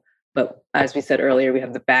small, but as we said earlier, we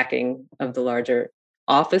have the backing of the larger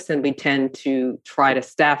office, and we tend to try to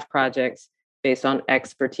staff projects based on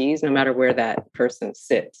expertise, no matter where that person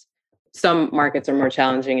sits. Some markets are more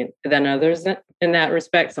challenging than others in that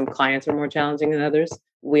respect. Some clients are more challenging than others.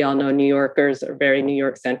 We all know New Yorkers are very New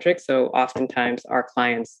York centric. So oftentimes our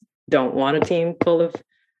clients don't want a team full of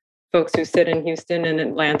folks who sit in Houston and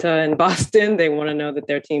Atlanta and Boston. They want to know that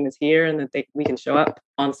their team is here and that we can show up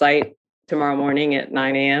on site tomorrow morning at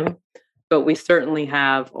 9 a.m. But we certainly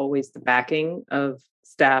have always the backing of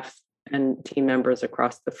staff and team members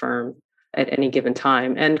across the firm at any given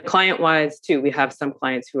time. And client-wise, too, we have some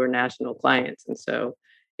clients who are national clients. And so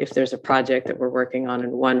if there's a project that we're working on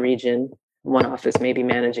in one region, one office may be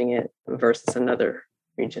managing it versus another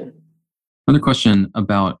region. Another question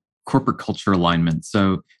about corporate culture alignment.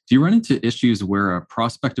 So do you run into issues where a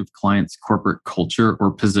prospective client's corporate culture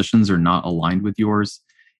or positions are not aligned with yours?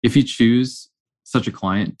 If you choose such a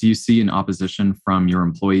client, do you see an opposition from your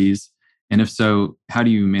employees? And if so, how do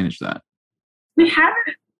you manage that? We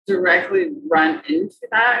haven't directly run into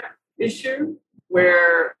that issue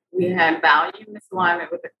where we had value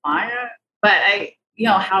misalignment with the client, but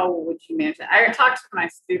how would you manage it? I talked to my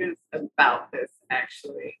students about this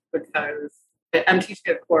actually, because I'm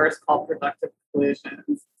teaching a course called Productive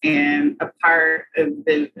Collisions, and a part of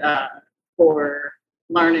the core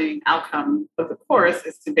learning outcome of the course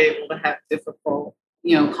is to be able to have difficult,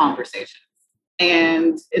 conversations.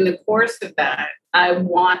 And in the course of that, I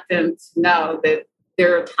want them to know that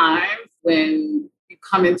there are times when you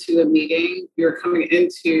come into a meeting, you're coming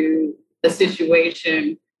into a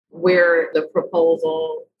situation where the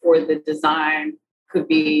proposal or the design could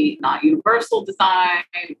be not universal design,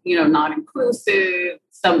 not inclusive,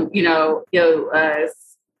 some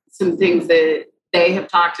things that they have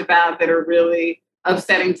talked about that are really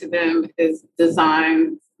upsetting to them is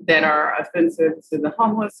designs that are offensive to the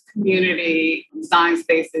homeless community, design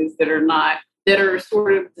spaces that are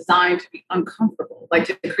sort of designed to be uncomfortable, like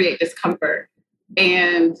to create discomfort.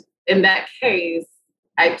 And in that case,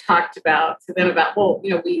 I talked to them about,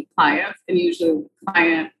 we clients, and usually the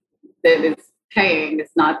client that is paying is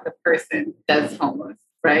not the person that's homeless,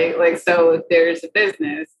 right? Like, so if there's a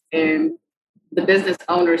business and the business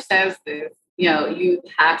owner says this, you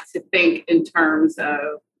have to think in terms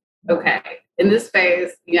of, okay, in this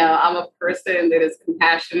space, I'm a person that is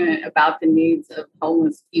compassionate about the needs of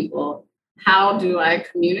homeless people. How do I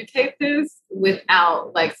communicate this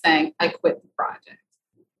without saying I quit the project?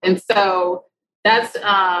 And so that's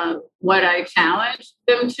what I challenge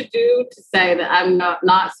them to do, to say that I'm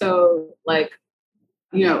not so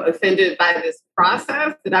offended by this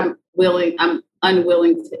process that I'm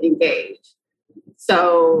unwilling to engage.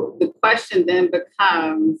 So the question then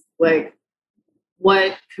becomes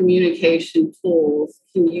what communication tools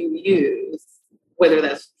can you use, whether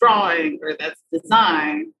that's drawing or that's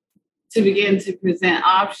design, to begin to present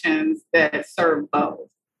options that serve both.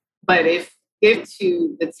 But if you get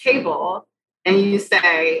to the table and you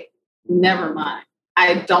say, never mind,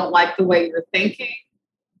 I don't like the way you're thinking,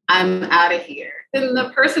 I'm out of here, then the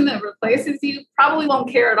person that replaces you probably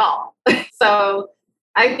won't care at all. So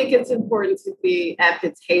I think it's important to be at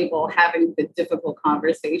the table having the difficult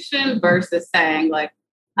conversation versus saying,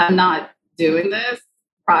 I'm not doing this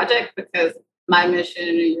project because my mission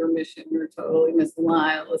and your mission are totally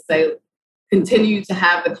misaligned, let's say, continue to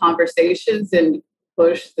have the conversations and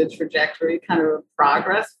push the trajectory kind of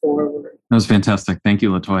progress forward. That was fantastic. Thank you,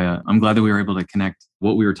 LaToya. I'm glad that we were able to connect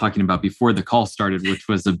what we were talking about before the call started, which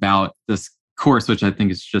was about this course, which I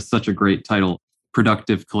think is just such a great title,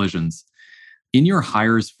 Productive Collisions. In your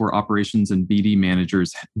hires for operations and BD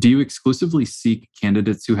managers, do you exclusively seek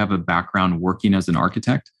candidates who have a background working as an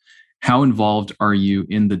architect? How involved are you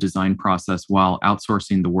in the design process while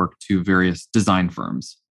outsourcing the work to various design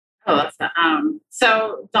firms? Oh, that's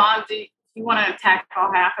so Dawn, do you want to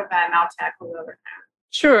tackle half of that and I'll tackle the other half?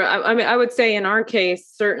 Sure. I mean, I would say in our case,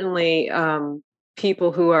 certainly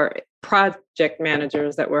people who are project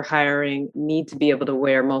managers that we're hiring need to be able to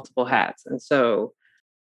wear multiple hats. And so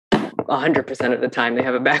 100% of the time they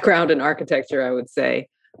have a background in architecture, I would say.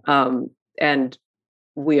 And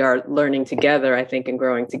we are learning together, I think, and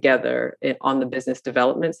growing together on the business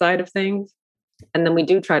development side of things. And then we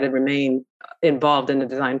do try to remain involved in the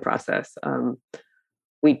design process.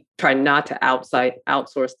 We try not to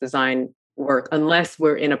outsource design work unless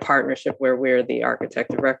we're in a partnership where we're the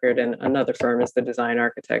architect of record and another firm is the design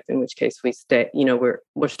architect, in which case we stay,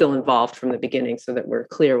 we're still involved from the beginning so that we're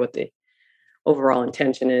clear what the overall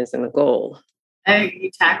intention is and the goal. I think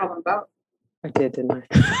you tackled them both. I did, didn't I?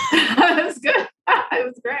 That was good. It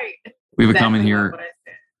was great. We have a comment here.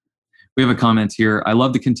 We have a comment here. I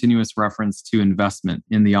love the continuous reference to investment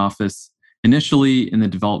in the office, initially in the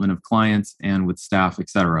development of clients and with staff, et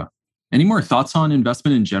cetera. Any more thoughts on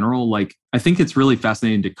investment in general? Like, I think it's really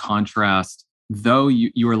fascinating to contrast, though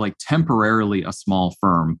you are like temporarily a small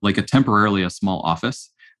firm, like temporarily a small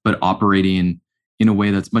office, but operating in a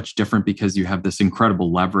way that's much different because you have this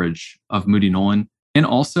incredible leverage of Moody Nolan. And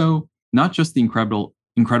also not just the incredible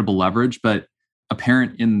leverage, but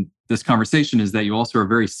apparent in this conversation is that you also are a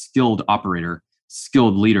very skilled operator,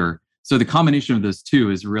 skilled leader. So the combination of those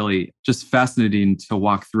two is really just fascinating to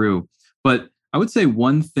walk through. But I would say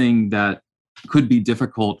one thing that could be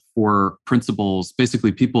difficult for principals,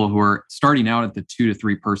 basically people who are starting out at the 2 to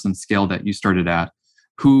 3 person scale that you started at,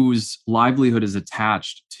 whose livelihood is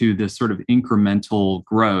attached to this sort of incremental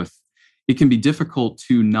growth, it can be difficult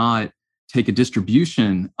to not take a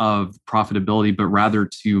distribution of profitability, but rather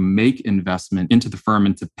to make investment into the firm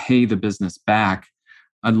and to pay the business back.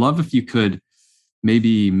 I'd love if you could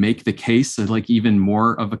maybe make the case, like even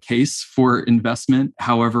more of a case for investment,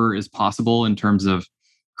 however is possible in terms of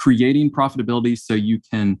creating profitability so you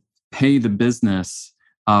can pay the business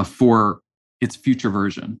for its future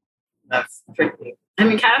version. That's tricky. I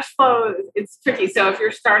mean, cash flow, it's tricky. So if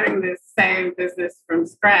you're starting this same business from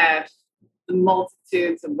scratch, the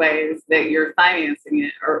multitudes of ways that you're financing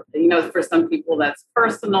it, or, for some people that's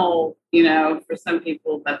personal, for some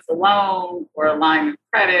people that's a loan or a line of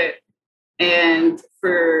credit. And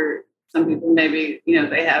for some people, maybe,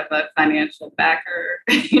 they have a financial backer,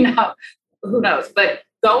 who knows? But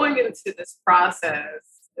going into this process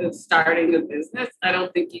of starting a business, I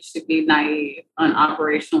don't think you should be naive on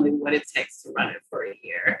operationally what it takes to run it for a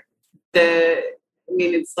year.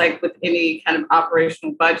 It's like with any kind of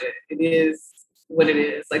operational budget, it is what it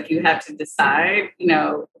is. Like you have to decide,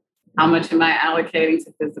 how much am I allocating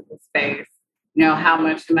to physical space? How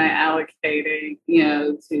much am I allocating,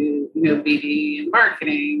 to, BD and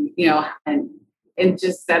marketing, and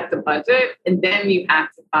just set the budget. And then you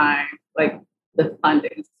have to find like the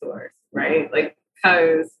funding source, right? Like,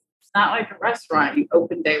 because it's not like a restaurant. You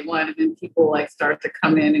open day one and then people like start to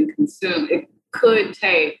come in and consume. It could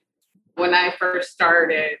take, when I first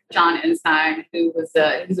started, John Ensign, he's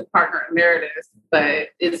a partner emeritus, but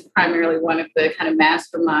is primarily one of the kind of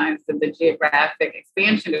masterminds of the geographic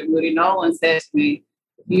expansion of Moody Nolan, said to me,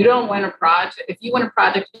 if you win a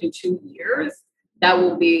project in 2 years, that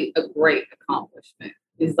will be a great accomplishment.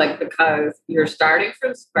 It's like, because you're starting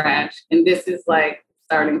from scratch and this is like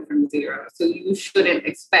starting from zero. So you shouldn't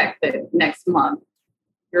expect that next month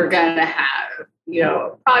you're going to have, a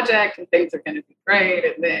project and things are going to be great.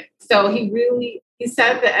 And then, so he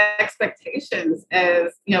set the expectations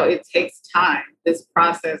as, it takes time. This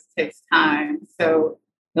process takes time. So,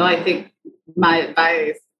 I think my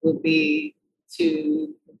advice would be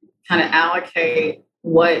to kind of allocate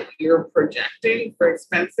what you're projecting for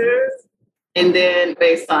expenses. And then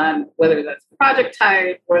based on whether that's project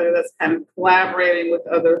type, whether that's kind of collaborating with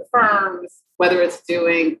other firms, whether it's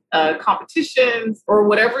doing competitions or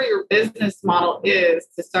whatever your business model is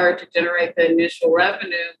to start to generate the initial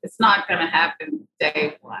revenue, it's not going to happen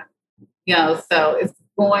day one. So it's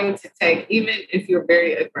going to take, even if you're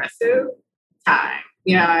very aggressive, time.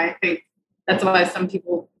 I think that's why some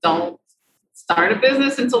people don't start a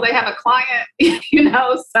business until they have a client, you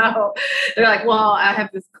know? So they're like, well, I have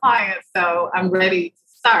this client, so I'm ready to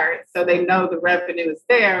start. So they know the revenue is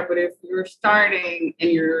there. But if you're starting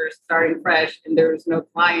fresh and there's no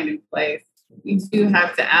client in place, you do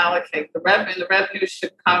have to allocate the revenue. The revenue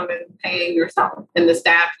should come in paying yourself and the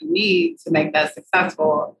staff you need to make that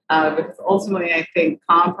successful. Because ultimately, I think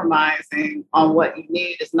compromising on what you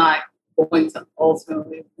need is not going to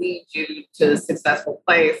ultimately lead you to a successful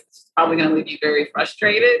place. It's probably going to leave you very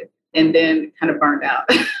frustrated and then kind of burned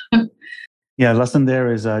out. Yeah, lesson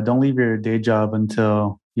there is don't leave your day job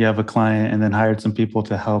until you have a client and then hired some people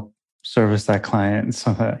to help service that client.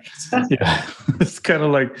 So that, yeah, it's kind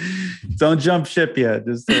of like, don't jump ship yet.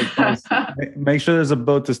 Just make sure there's a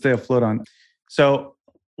boat to stay afloat on. So,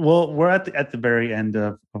 well, we're at the very end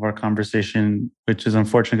of our conversation, which is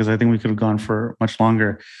unfortunate because I think we could have gone for much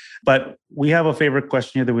longer. But we have a favorite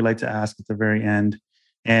question here that we like to ask at the very end.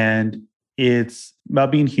 And it's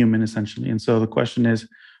about being human, essentially. And so the question is,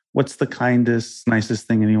 what's the kindest, nicest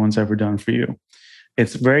thing anyone's ever done for you?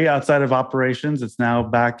 It's very outside of operations. It's now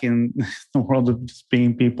back in the world of just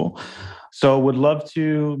being people. So would love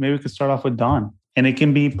to, maybe we could start off with Dawn. And it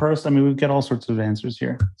can be personal. I mean, we get all sorts of answers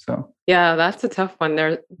here. So yeah, that's a tough one.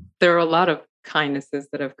 There are a lot of kindnesses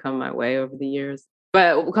that have come my way over the years.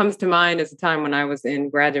 But what comes to mind is a time when I was in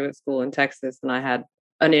graduate school in Texas and I had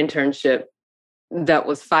an internship that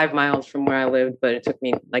was 5 miles from where I lived, but it took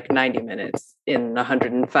me like 90 minutes in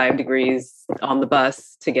 105 degrees on the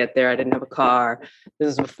bus to get there. I didn't have a car. This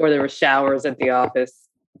was before there were showers at the office,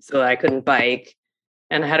 so I couldn't bike.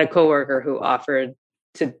 And I had a coworker who offered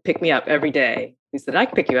to pick me up every day. He said, I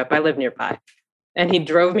can pick you up. I live nearby. And he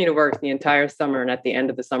drove me to work the entire summer. And at the end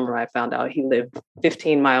of the summer, I found out he lived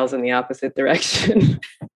 15 miles in the opposite direction.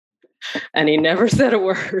 And he never said a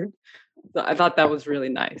word. So I thought that was really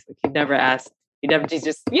nice. Like, he never asked. He's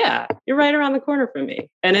just, yeah, you're right around the corner from me.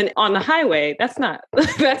 And then on the highway, that's not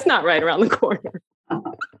right around the corner.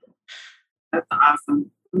 That's awesome.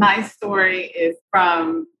 My story is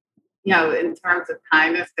from, in terms of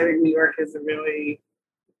kindness, I think New York is a really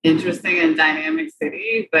interesting and dynamic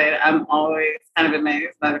city, but I'm always kind of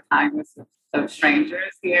amazed by the kindness of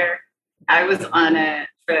strangers here. I was on a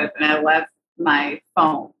trip and I left my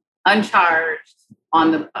phone uncharged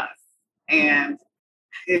on the bus. And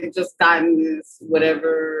it had just gotten this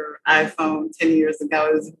whatever iPhone 10 years ago.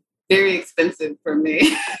 It was very expensive for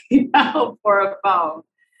me, for a phone.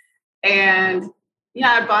 And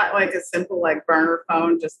I bought like a simple burner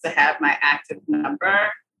phone just to have my active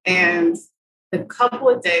number. And a couple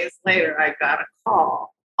of days later, I got a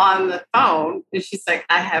call on the phone and she's like,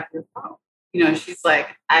 I have your phone. She's like,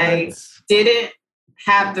 I didn't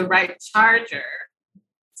have the right charger.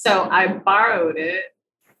 So I borrowed it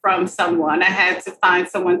from someone. I had to find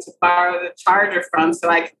someone to borrow the charger from so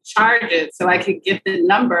I could charge it, so I could get the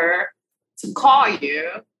number to call you.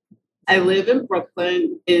 I live in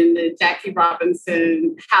Brooklyn in the Jackie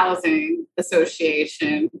Robinson Housing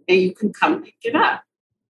Association, and you can come pick it up.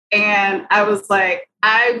 And I was like,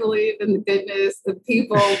 I believe in the goodness of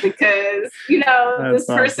people because, this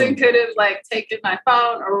person could have taken my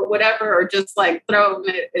phone or whatever, or just thrown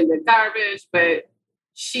it in the garbage. But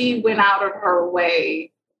she went out of her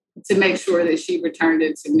way to make sure that she returned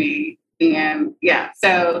it to me. And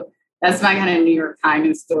so that's my kind of New York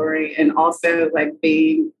kindness story. And also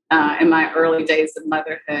being in my early days of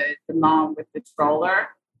motherhood, the mom with the stroller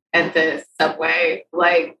at the subway,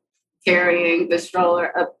 carrying the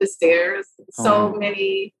stroller up the stairs. So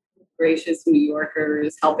many gracious New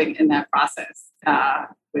Yorkers helping in that process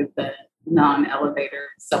with the non-elevator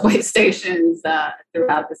subway stations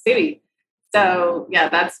throughout the city. So,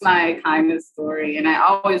 that's my kindness story. And I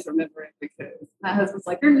always remember it because my husband's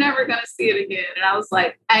like, you're never going to see it again. And I was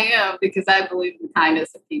like, I am, because I believe in the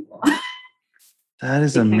kindness of people. That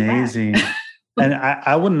is amazing. And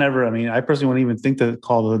I would never, I personally wouldn't even think to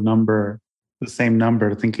call the same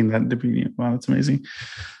number, thinking that to be, wow, that's amazing.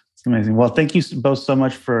 It's amazing. Well, thank you both so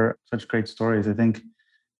much for such great stories. I think,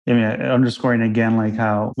 underscoring again,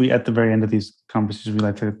 how we, at the very end of these conversations, we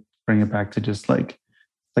like to bring it back to just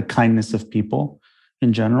the kindness of people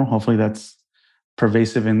in general. Hopefully that's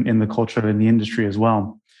pervasive in the culture and the industry as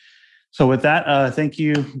well. So with that, thank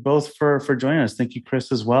you both for joining us. Thank you, Chris,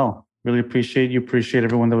 as well. Really appreciate you. Appreciate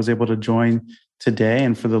everyone that was able to join today,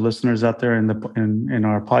 and for the listeners out there in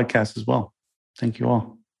our podcast as well. Thank you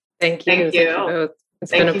all. Thank you. Thank you.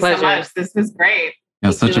 It's been a pleasure. So much. This was great.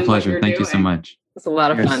 Yeah, such a pleasure. Thank you so much. It's a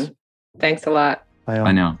lot of fun. Thanks a lot.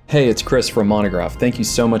 Bye now. Hey, it's Chris from Monograph. Thank you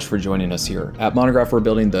so much for joining us here. At Monograph, we're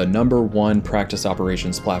building the #1 practice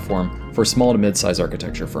operations platform for small to mid-size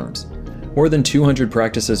architecture firms. More than 200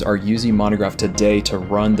 practices are using Monograph today to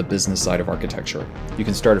run the business side of architecture. You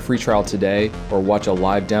can start a free trial today or watch a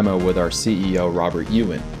live demo with our CEO, Robert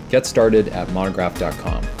Ewan. Get started at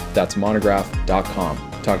monograph.com. That's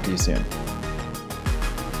monograph.com. Talk to you soon.